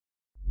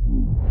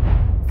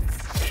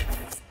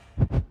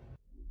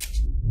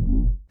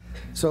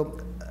So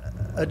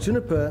at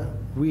Juniper,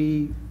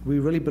 we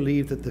really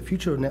believe that the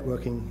future of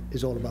networking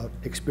is all about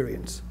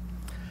experience.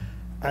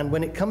 And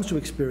when it comes to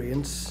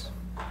experience,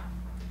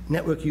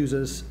 network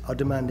users are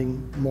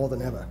demanding more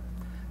than ever.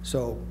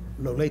 So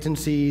low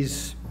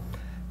latencies,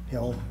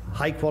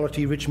 high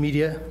quality, rich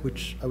media,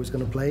 which I was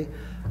going to play,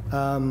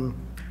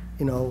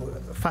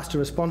 faster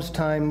response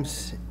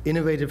times,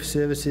 innovative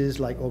services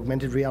like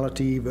augmented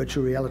reality,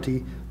 virtual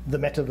reality, the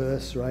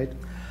metaverse, right?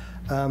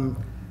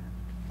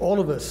 All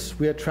of us,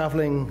 we are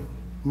traveling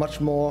much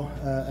more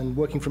and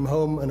working from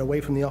home and away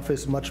from the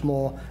office much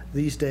more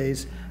these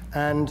days.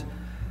 And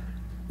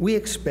we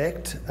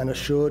expect an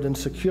assured and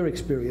secure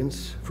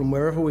experience from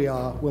wherever we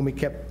are when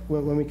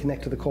we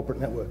connect to the corporate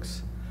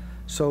networks.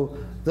 So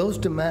those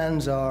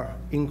demands are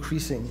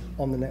increasing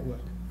on the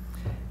network.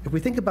 If we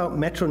think about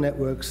metro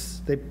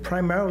networks, they've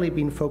primarily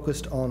been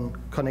focused on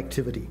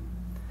connectivity.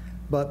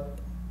 But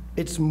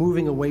it's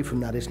moving away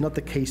from that. It's not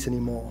the case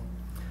anymore.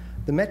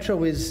 The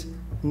metro is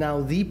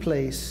now the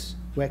place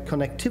where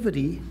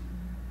connectivity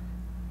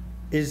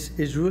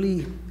is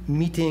really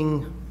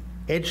meeting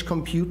edge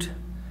compute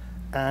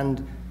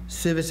and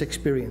service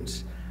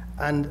experience.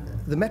 And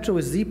the metro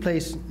is the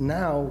place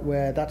now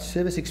where that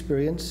service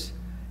experience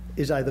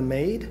is either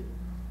made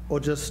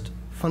or just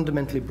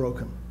fundamentally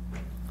broken.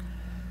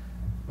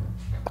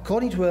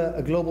 According to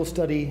a global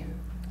study,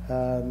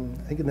 I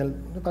think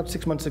about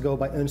 6 months ago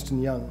by Ernst &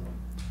 Young,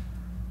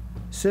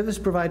 service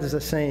providers are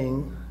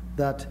saying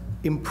that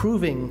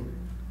improving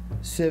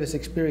service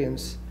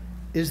experience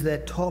is their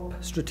top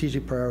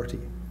strategic priority.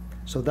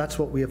 So that's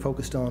what we are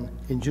focused on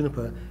in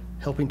Juniper,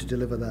 helping to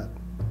deliver that.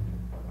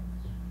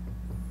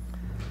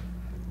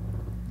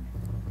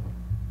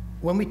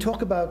 When we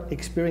talk about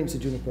experience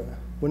at Juniper,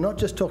 we're not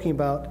just talking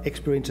about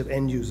experience of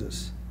end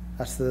users.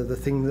 That's the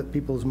thing that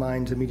people's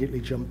minds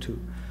immediately jump to.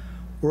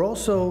 We're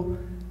also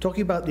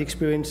talking about the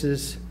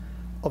experiences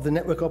of the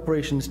network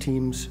operations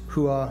teams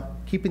who are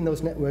keeping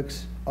those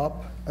networks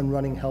up and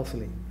running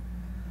healthily.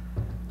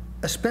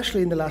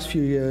 Especially in the last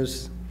few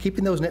years,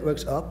 keeping those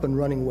networks up and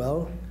running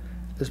well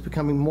is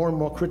becoming more and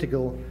more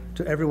critical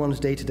to everyone's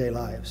day-to-day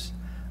lives.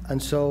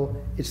 And so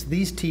it's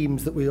these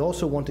teams that we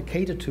also want to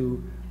cater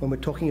to when we're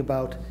talking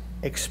about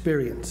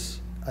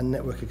experience and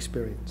network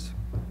experience.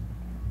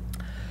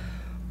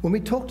 When we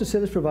talk to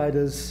service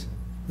providers,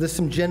 there's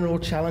some general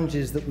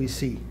challenges that we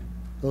see.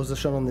 Those are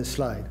shown on this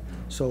slide.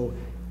 So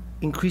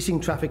increasing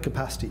traffic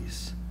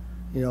capacities,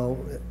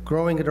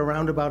 growing at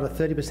around about a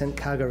 30%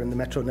 CAGR in the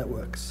metro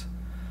networks.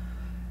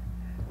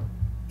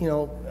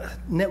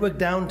 Network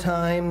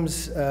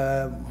downtimes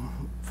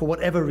for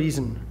whatever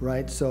reason,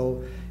 right?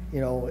 So,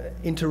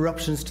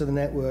 interruptions to the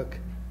network,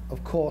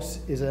 of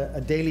course, is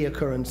a daily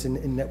occurrence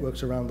in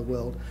networks around the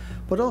world,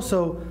 but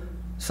also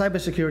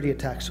cybersecurity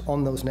attacks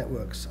on those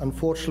networks,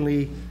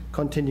 unfortunately,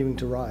 continuing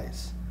to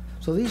rise.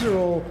 So these are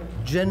all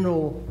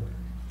general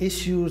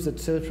issues that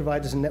service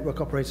providers and network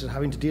operators are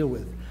having to deal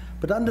with.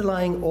 But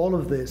underlying all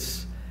of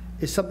this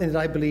is something that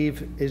I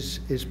believe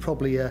is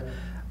probably a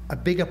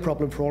bigger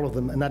problem for all of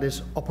them, and that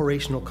is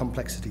operational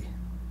complexity.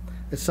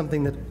 It's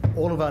something that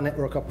all of our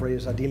network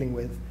operators are dealing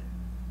with.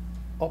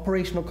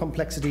 Operational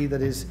complexity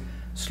that is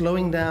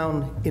slowing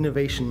down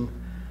innovation,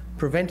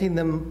 preventing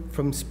them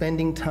from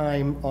spending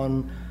time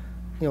on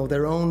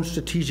their own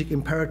strategic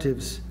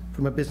imperatives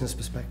from a business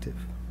perspective.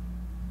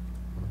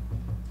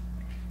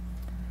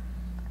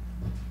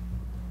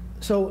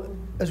 So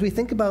as we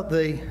think about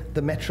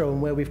the metro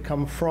and where we've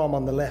come from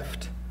on the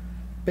left,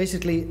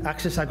 basically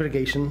access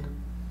aggregation,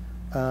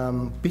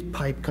 bit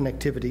pipe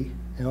connectivity.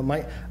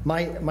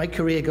 My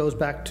career goes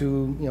back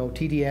to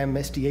TDM,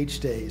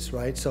 SDH days,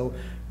 right? So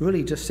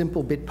really just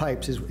simple bit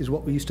pipes is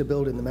what we used to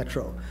build in the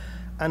metro.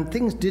 And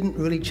things didn't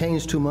really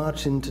change too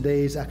much in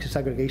today's access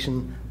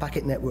aggregation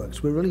packet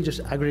networks. We're really just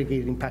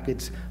aggregating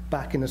packets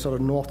back in a sort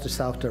of north to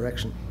south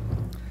direction.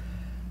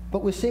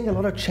 But we're seeing a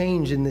lot of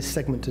change in this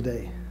segment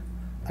today.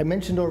 I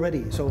mentioned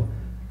already, so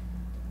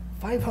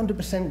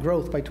 500%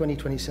 growth by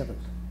 2027.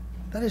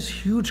 That is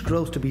huge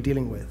growth to be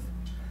dealing with,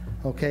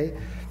 okay?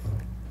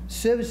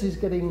 Services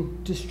getting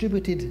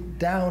distributed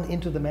down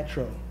into the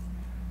metro,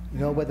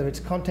 whether it's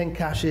content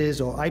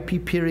caches or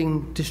IP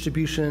peering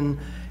distribution,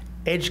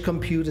 edge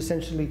compute,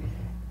 essentially,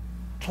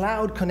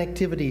 cloud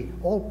connectivity,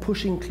 all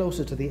pushing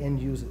closer to the end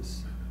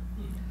users.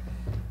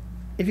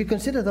 If you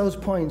consider those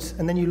points,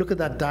 and then you look at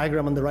that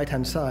diagram on the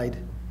right-hand side,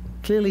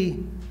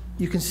 clearly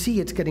you can see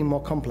it's getting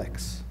more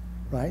complex,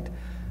 right?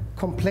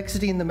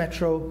 Complexity in the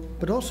metro,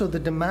 but also the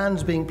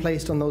demands being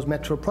placed on those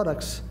metro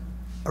products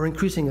are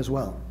increasing as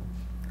well.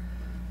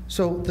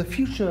 So the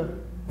future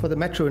for the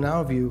metro, in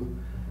our view,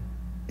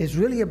 is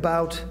really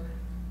about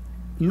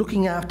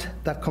looking at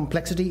that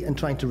complexity and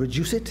trying to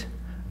reduce it,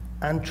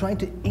 and trying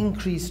to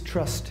increase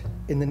trust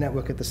in the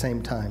network at the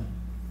same time.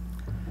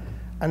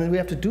 And then we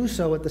have to do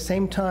so at the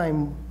same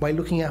time by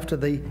looking after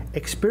the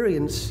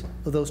experience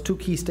of those two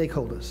key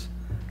stakeholders,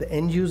 the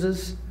end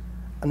users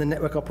and the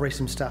network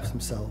operations staff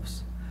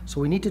themselves. So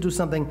we need to do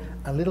something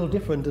a little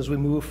different as we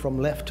move from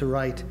left to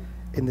right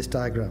in this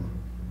diagram.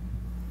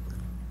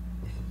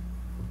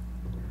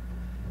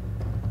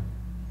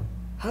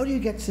 how do you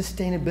get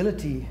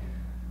sustainability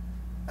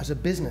as a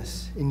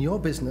business, in your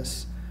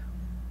business,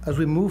 as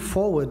we move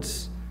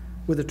forwards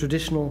with a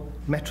traditional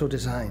metro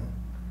design?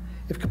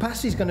 If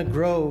capacity is going to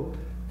grow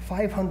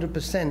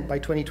 500% by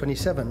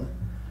 2027,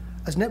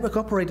 as network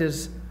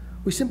operators,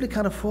 we simply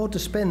can't afford to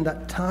spend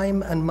that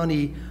time and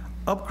money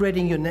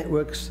upgrading your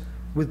networks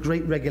with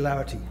great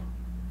regularity.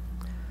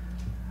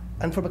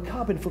 And from a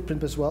carbon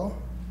footprint as well,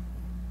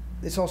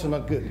 it's also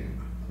not good.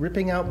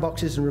 Ripping out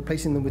boxes and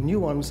replacing them with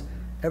new ones,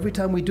 every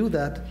time we do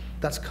that,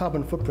 that's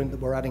carbon footprint that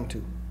we're adding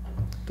to.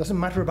 Doesn't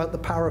matter about the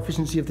power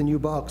efficiency of the new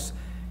box,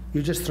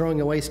 you're just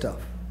throwing away stuff.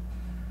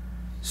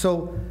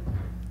 So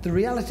the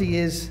reality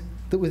is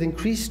that with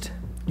increased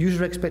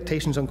user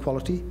expectations on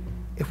quality,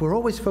 if we're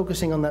always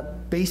focusing on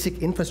that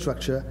basic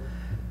infrastructure,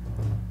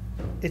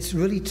 it's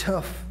really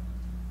tough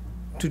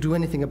to do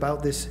anything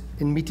about this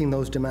in meeting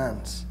those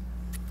demands.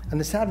 And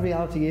the sad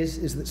reality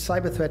is that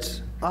cyber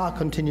threats are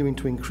continuing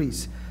to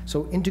increase.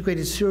 So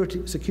integrated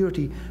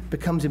security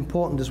becomes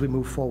important as we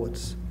move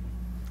forwards.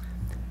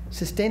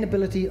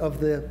 Sustainability of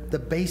the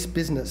base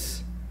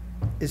business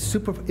is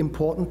super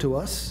important to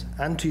us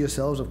and to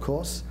yourselves, of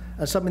course,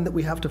 and something that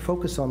we have to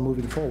focus on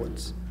moving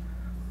forwards.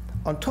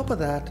 On top of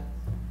that,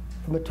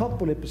 from a top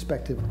bullet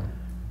perspective,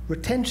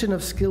 retention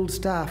of skilled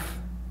staff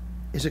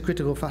is a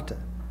critical factor.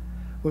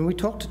 When we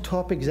talk to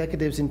top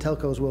executives in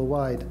telcos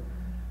worldwide,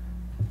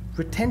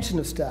 retention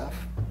of staff,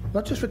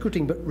 not just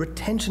recruiting, but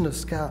retention of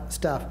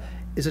staff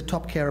is a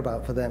top care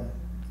about for them.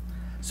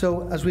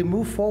 So as we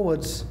move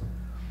forwards,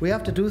 we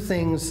have to do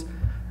things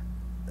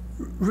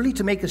really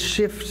to make a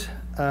shift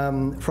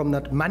from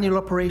that manual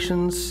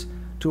operations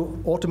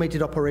to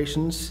automated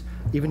operations,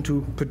 even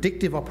to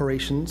predictive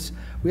operations.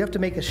 We have to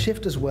make a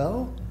shift as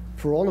well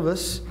for all of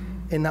us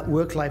in that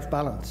work-life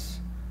balance.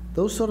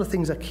 Those sort of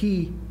things are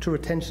key to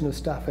retention of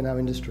staff in our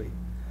industry.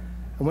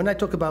 And when I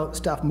talk about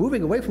staff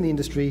moving away from the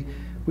industry,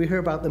 we hear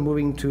about them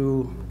moving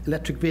to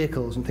electric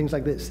vehicles and things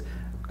like this.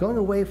 Going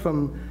away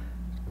from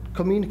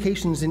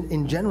communications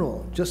in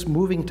general, just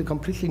moving to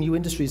completely new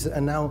industries that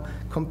are now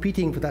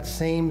competing for that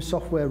same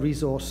software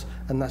resource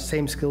and that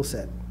same skill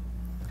set.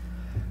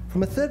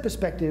 From a third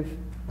perspective,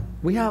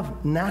 we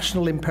have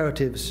national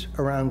imperatives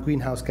around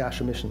greenhouse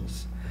gas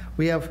emissions.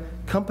 We have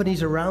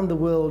companies around the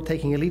world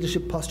taking a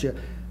leadership posture.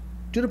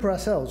 Juniper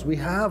ourselves, we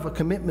have a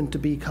commitment to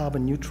be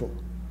carbon neutral.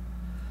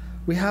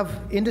 We have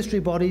industry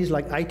bodies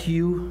like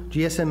ITU,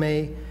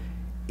 GSMA,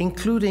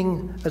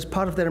 including, as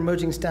part of their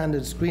emerging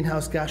standards,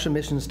 greenhouse gas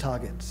emissions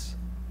targets.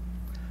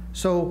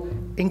 So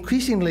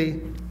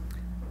increasingly,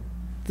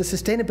 the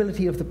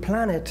sustainability of the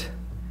planet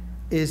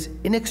is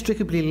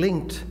inextricably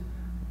linked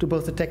to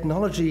both the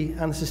technology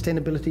and the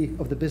sustainability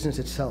of the business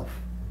itself.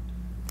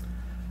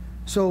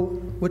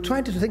 So we're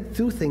trying to think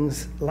through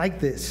things like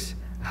this.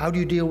 How do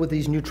you deal with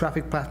these new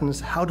traffic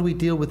patterns? How do we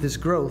deal with this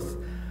growth?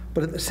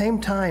 But at the same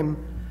time,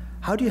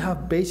 how do you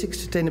have basic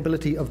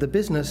sustainability of the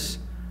business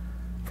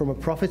from a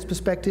profits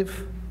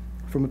perspective,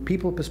 from a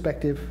people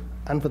perspective,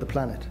 and for the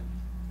planet?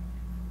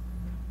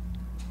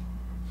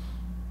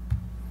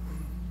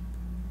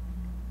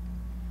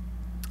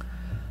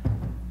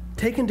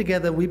 Taken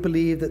together, we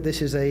believe that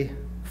this is a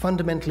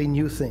fundamentally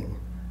new thing.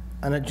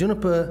 And at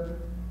Juniper,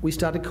 we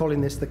started calling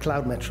this the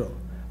Cloud Metro.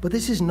 But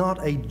this is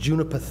not a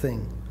Juniper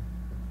thing.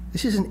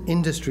 This is an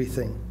industry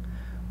thing.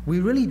 We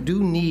really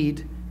do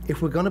need,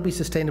 if we're going to be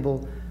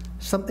sustainable,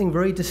 something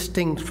very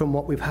distinct from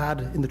what we've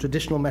had in the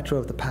traditional metro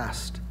of the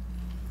past.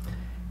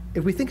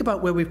 If we think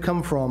about where we've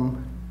come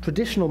from,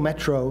 traditional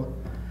metro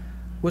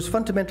was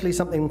fundamentally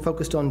something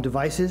focused on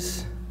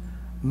devices,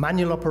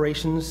 manual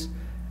operations,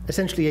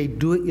 essentially a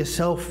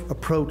do-it-yourself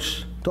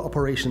approach to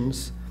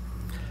operations.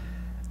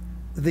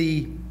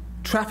 The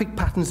traffic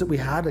patterns that we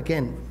had,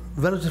 again,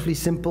 relatively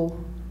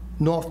simple,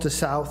 north to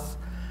south.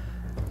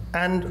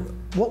 And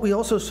what we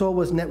also saw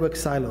was network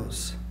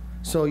silos.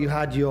 So you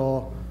had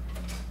your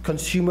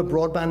consumer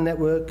broadband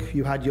network,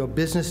 you had your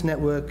business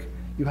network,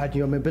 you had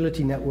your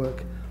mobility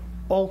network,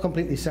 all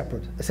completely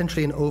separate,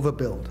 essentially an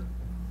overbuild.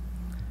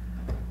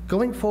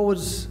 Going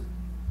forwards,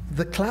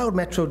 the cloud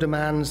metro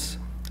demands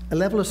a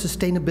level of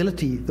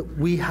sustainability that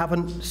we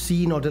haven't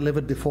seen or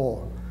delivered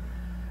before.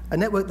 A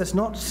network that's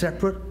not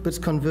separate,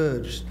 but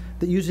converged,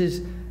 that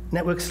uses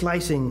network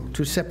slicing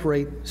to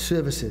separate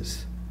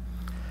services.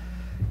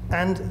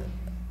 And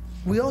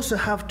we also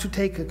have to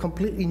take a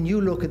completely new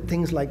look at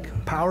things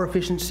like power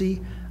efficiency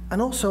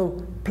and also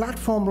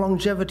platform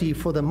longevity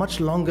for the much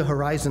longer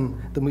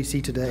horizon than we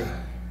see today.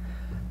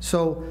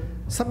 So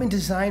something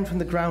designed from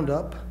the ground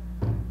up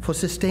for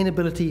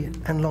sustainability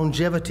and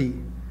longevity.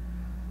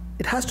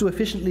 It has to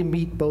efficiently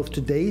meet both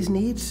today's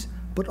needs,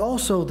 but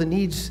also the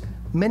needs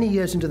many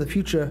years into the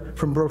future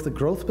from both a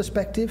growth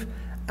perspective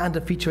and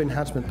a feature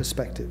enhancement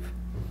perspective.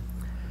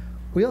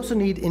 We also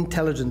need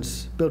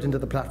intelligence built into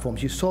the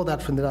platforms. You saw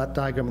that from the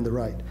diagram on the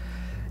right.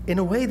 In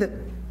a way that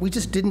we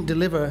just didn't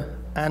deliver,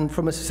 and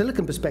from a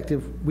silicon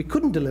perspective, we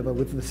couldn't deliver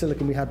with the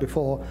silicon we had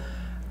before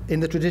in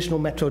the traditional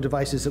metro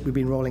devices that we've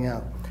been rolling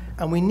out.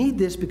 And we need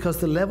this because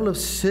the level of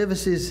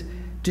services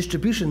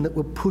distribution that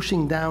we're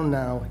pushing down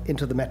now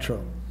into the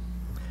metro.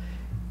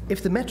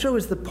 if the metro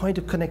is the point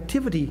of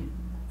connectivity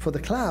for the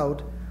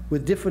cloud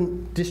with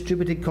different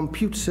distributed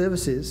compute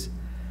services,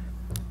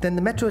 then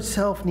the metro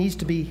itself needs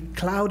to be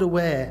cloud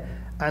aware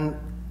and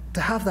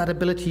to have that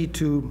ability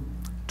to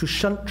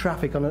shunt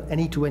traffic on an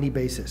any-to-any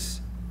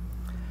basis.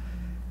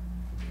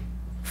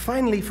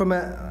 Finally, from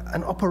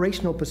an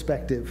operational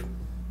perspective,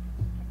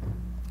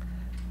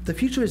 the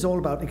future is all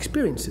about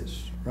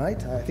experiences,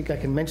 right? I think I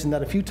can mention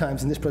that a few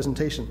times in this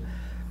presentation.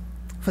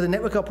 For the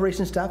network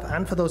operations staff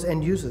and for those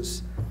end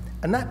users.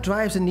 And that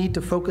drives a need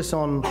to focus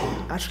on,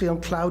 actually on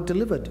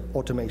cloud-delivered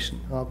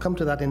automation. I'll come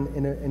to that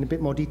in a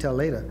bit more detail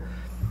later.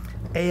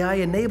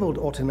 AI-enabled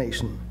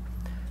automation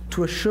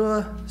to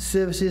assure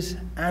services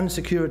and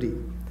security,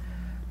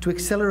 to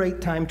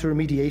accelerate time to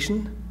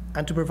remediation,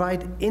 and to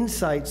provide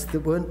insights that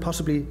weren't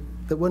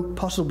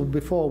possible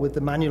before with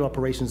the manual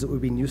operations that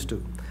we've been used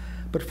to.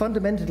 But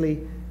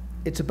fundamentally,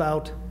 it's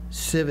about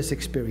service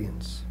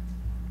experience.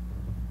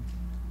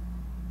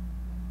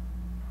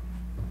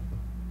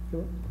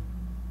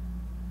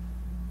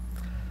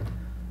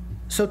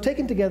 So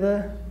taken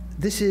together,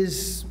 this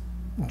is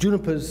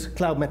Juniper's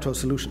Cloud Metro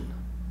solution.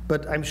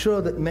 But I'm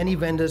sure that many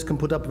vendors can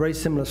put up very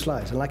similar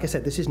slides. And like I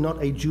said, this is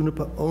not a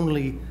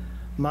Juniper-only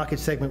market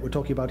segment we're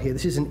talking about here.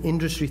 This is an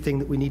industry thing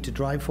that we need to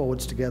drive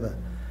forwards together.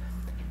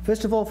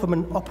 First of all, from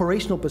an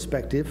operational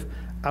perspective,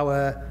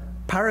 our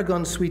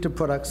Paragon suite of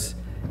products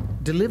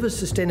delivers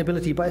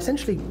sustainability by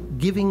essentially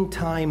giving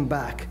time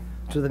back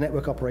to the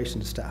network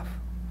operations staff.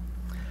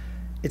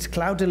 It's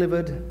cloud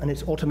delivered and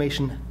it's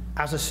automation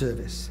as a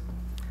service.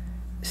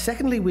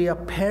 Secondly, we are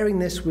pairing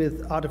this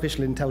with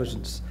artificial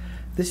intelligence.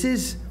 This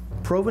is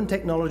proven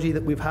technology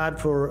that we've had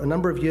for a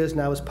number of years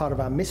now as part of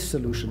our Mist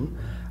solution,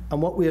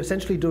 and what we're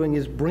essentially doing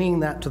is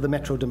bringing that to the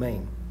metro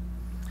domain.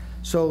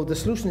 So the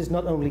solution is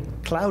not only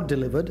cloud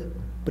delivered,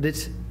 but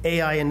it's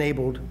AI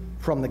enabled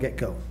from the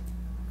get-go.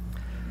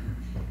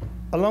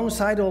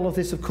 Alongside all of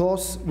this, of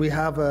course, we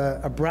have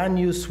a brand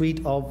new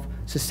suite of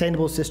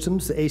sustainable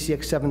systems, the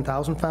ACX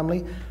 7000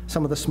 family.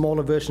 Some of the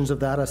smaller versions of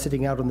that are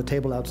sitting out on the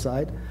table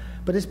outside.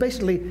 But it's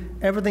basically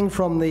everything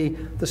from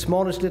the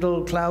smallest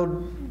little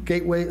cloud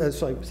gateway,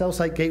 cell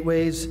site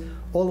gateways,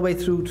 all the way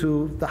through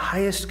to the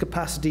highest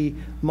capacity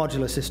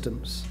modular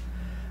systems.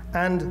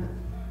 And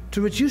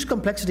to reduce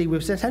complexity,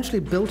 we've essentially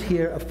built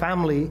here a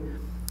family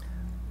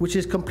which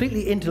is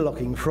completely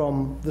interlocking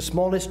from the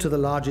smallest to the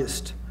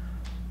largest.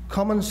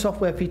 Common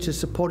software features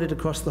supported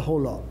across the whole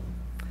lot.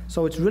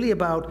 So it's really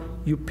about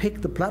you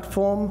pick the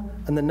platform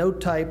and the node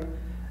type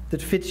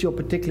that fits your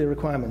particular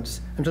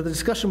requirements. And to the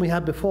discussion we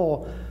had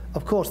before,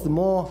 of course, the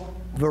more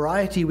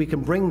variety we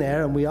can bring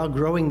there, and we are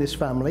growing this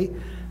family,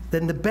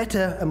 then the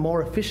better and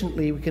more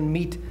efficiently we can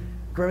meet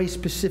very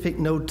specific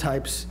node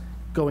types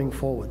going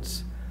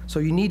forwards. So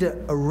you need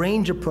a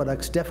range of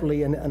products,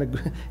 definitely, and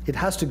it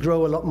has to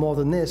grow a lot more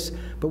than this,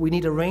 but we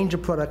need a range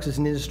of products as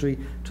an industry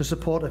to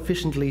support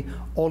efficiently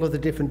all of the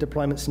different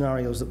deployment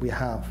scenarios that we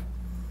have.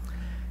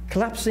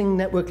 Collapsing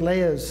network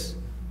layers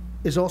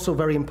is also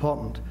very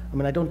important. I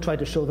mean, I don't try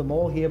to show them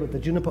all here, but the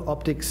Juniper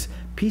optics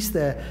piece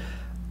there,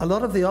 a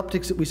lot of the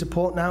optics that we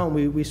support now,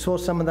 and we saw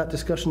some of that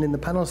discussion in the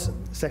panel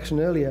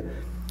section earlier,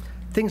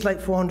 things like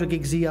 400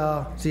 gig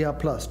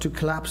ZR+, to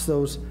collapse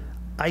those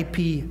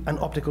IP and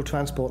optical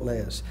transport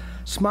layers.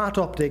 Smart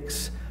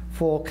optics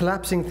for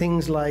collapsing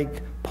things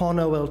like PON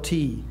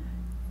OLT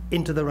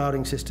into the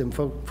routing system,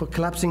 for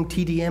collapsing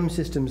TDM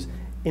systems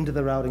into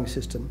the routing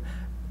system.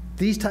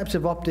 These types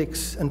of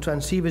optics and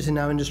transceivers in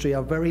our industry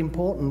are very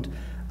important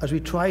as we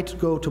try to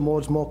go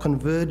towards more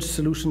converged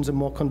solutions and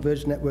more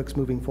converged networks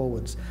moving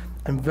forwards,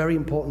 and very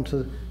important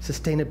to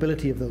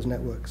sustainability of those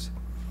networks.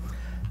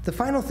 The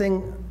final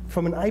thing,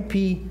 from an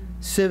IP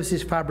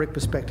services fabric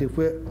perspective,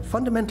 we're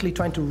fundamentally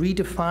trying to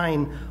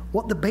redefine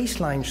what the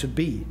baseline should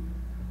be,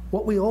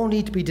 what we all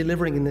need to be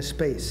delivering in this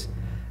space.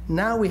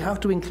 Now we have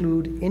to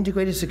include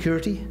integrated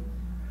security,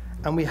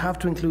 and we have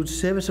to include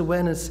service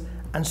awareness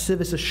and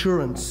service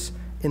assurance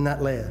in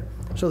that layer,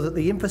 so that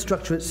the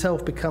infrastructure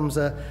itself becomes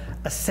a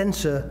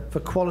sensor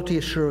for quality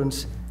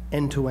assurance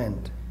end to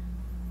end.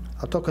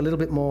 I'll talk a little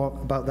bit more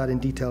about that in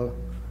detail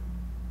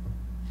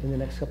in the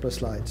next couple of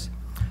slides.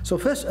 So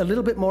first, a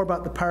little bit more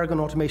about the Paragon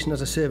Automation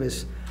as a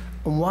Service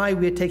and why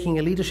we're taking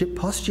a leadership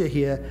posture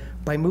here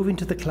by moving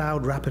to the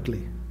cloud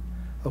rapidly.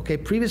 Okay,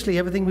 previously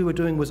everything we were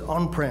doing was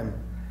on-prem.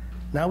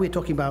 Now we're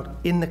talking about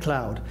in the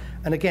cloud.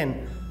 And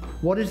again,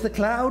 what is the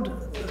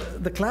cloud?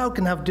 The cloud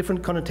can have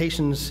different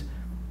connotations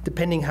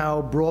depending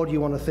how broad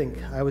you want to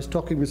think. I was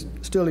talking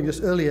with Sterling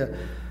just earlier.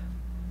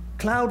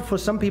 Cloud, for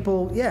some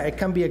people, yeah, it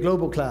can be a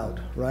global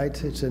cloud,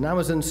 right? It's an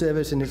Amazon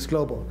service and it's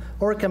global.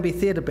 Or it can be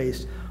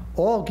theater-based.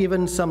 Or,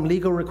 given some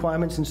legal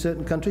requirements in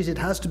certain countries, it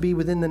has to be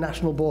within the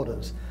national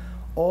borders.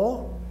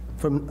 Or,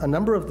 from a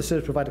number of the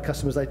service provider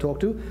customers I talk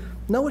to,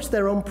 no, it's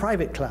their own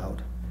private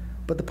cloud.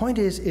 But the point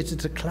is,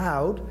 it's a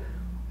cloud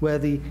where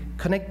the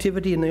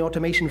connectivity and the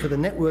automation for the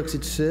networks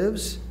it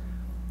serves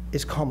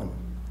is common.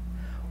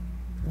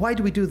 Why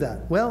do we do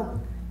that?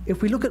 Well,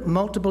 if we look at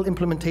multiple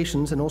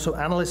implementations and also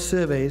analyst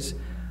surveys,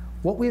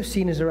 what we have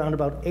seen is around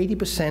about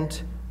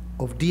 80%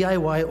 of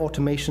DIY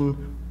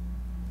automation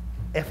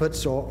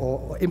efforts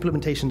or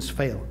implementations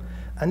fail.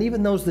 And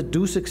even those that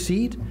do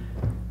succeed,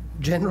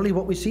 generally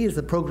what we see is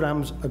the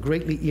programs are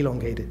greatly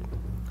elongated.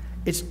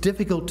 It's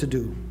difficult to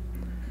do.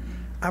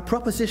 Our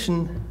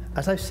proposition,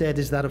 as I've said,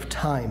 is that of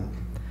time.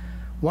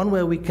 One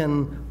where we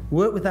can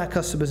work with our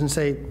customers and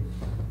say,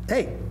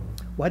 hey,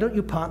 why don't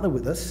you partner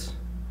with us,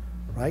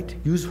 right?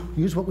 Use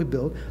what we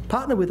build.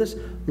 Partner with us,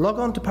 log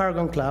on to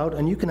Paragon Cloud,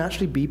 and you can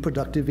actually be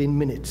productive in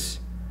minutes.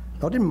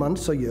 Not in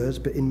months or years,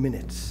 but in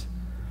minutes.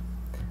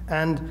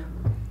 And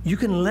you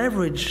can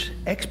leverage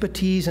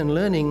expertise and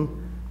learning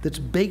that's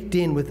baked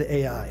in with the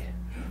AI.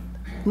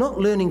 Not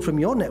learning from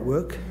your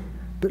network,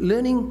 but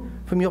learning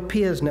from your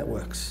peers'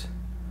 networks.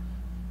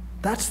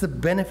 That's the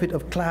benefit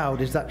of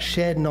cloud, is that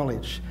shared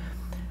knowledge.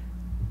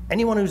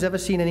 Anyone who's ever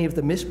seen any of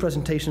the MIST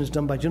presentations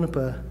done by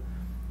Juniper,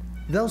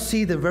 they'll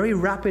see the very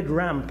rapid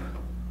ramp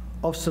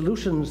of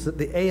solutions that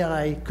the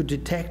AI could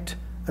detect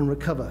and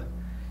recover.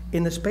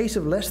 In the space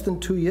of less than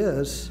 2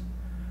 years,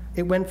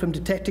 it went from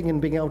detecting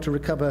and being able to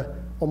recover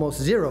almost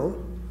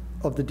 0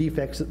 of the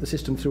defects that the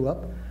system threw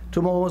up to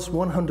almost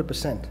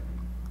 100%.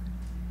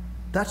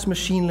 That's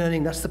machine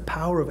learning, that's the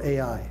power of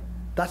AI.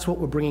 That's what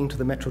we're bringing to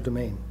the metro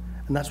domain.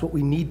 And that's what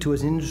we need to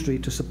as an industry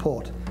to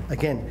support.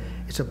 Again,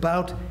 it's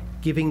about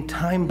giving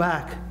time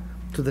back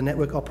to the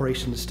network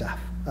operations staff,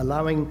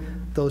 allowing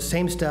those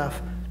same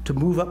staff to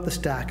move up the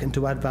stack and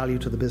to add value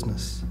to the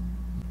business.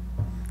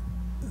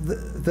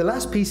 The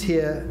last piece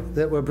here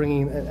that we're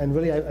bringing, and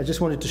really I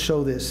just wanted to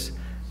show this,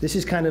 this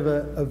is kind of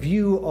a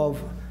view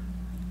of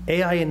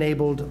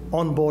AI-enabled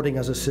onboarding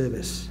as a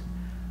service.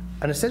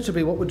 And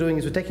essentially what we're doing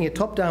is we're taking a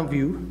top-down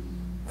view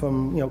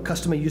from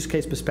customer use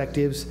case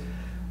perspectives.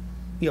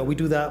 We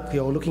do that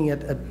looking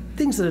at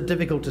things that are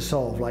difficult to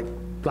solve, like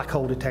black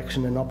hole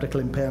detection and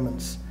optical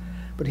impairments.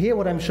 But here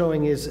what I'm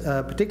showing is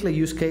a particular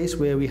use case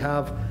where we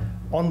have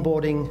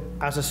onboarding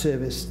as a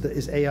service that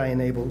is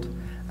AI-enabled.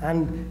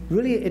 And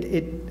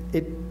really,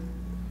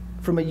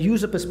 from a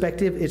user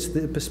perspective, it's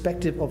the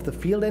perspective of the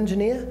field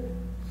engineer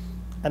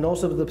and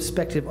also the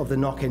perspective of the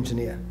NOC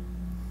engineer.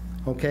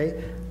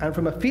 Okay? And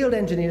from a field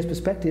engineer's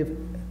perspective,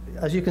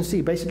 as you can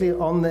see, basically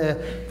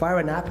via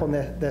an app on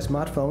their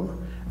smartphone,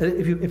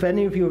 if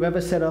any of you have ever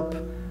set up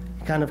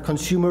kind of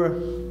consumer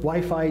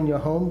Wi-Fi in your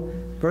home,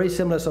 very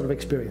similar sort of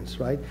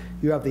experience, right?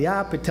 You have the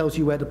app, it tells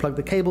you where to plug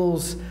the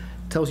cables,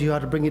 tells you how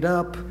to bring it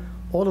up,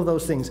 all of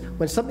those things.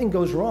 When something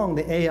goes wrong,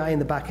 the AI in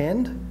the back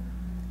end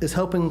is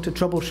helping to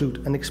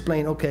troubleshoot and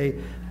explain, okay,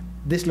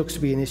 this looks to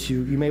be an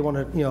issue. You may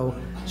want to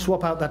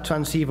swap out that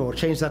transceiver or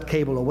change that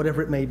cable or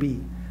whatever it may be.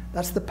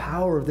 That's the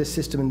power of this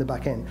system in the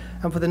back end.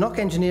 And for the NOC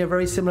engineer,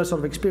 very similar sort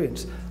of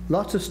experience.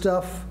 Lots of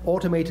stuff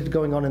automated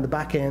going on in the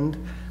back end,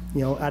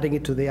 adding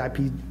it to the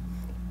IP,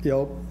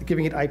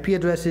 giving it IP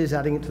addresses,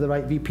 adding it to the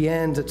right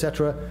VPNs,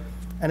 etc.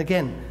 And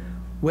again,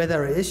 where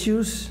there are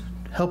issues,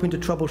 helping to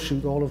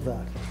troubleshoot all of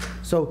that.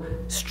 So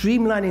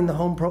streamlining the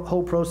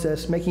whole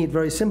process, making it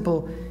very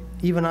simple.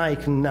 Even I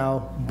can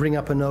now bring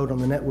up a node on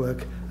the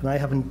network, and I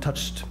haven't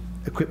touched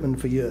equipment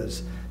for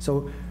years.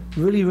 So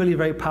really, really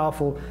very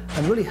powerful,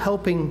 and really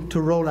helping to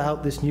roll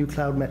out this new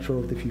cloud metro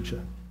of the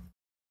future.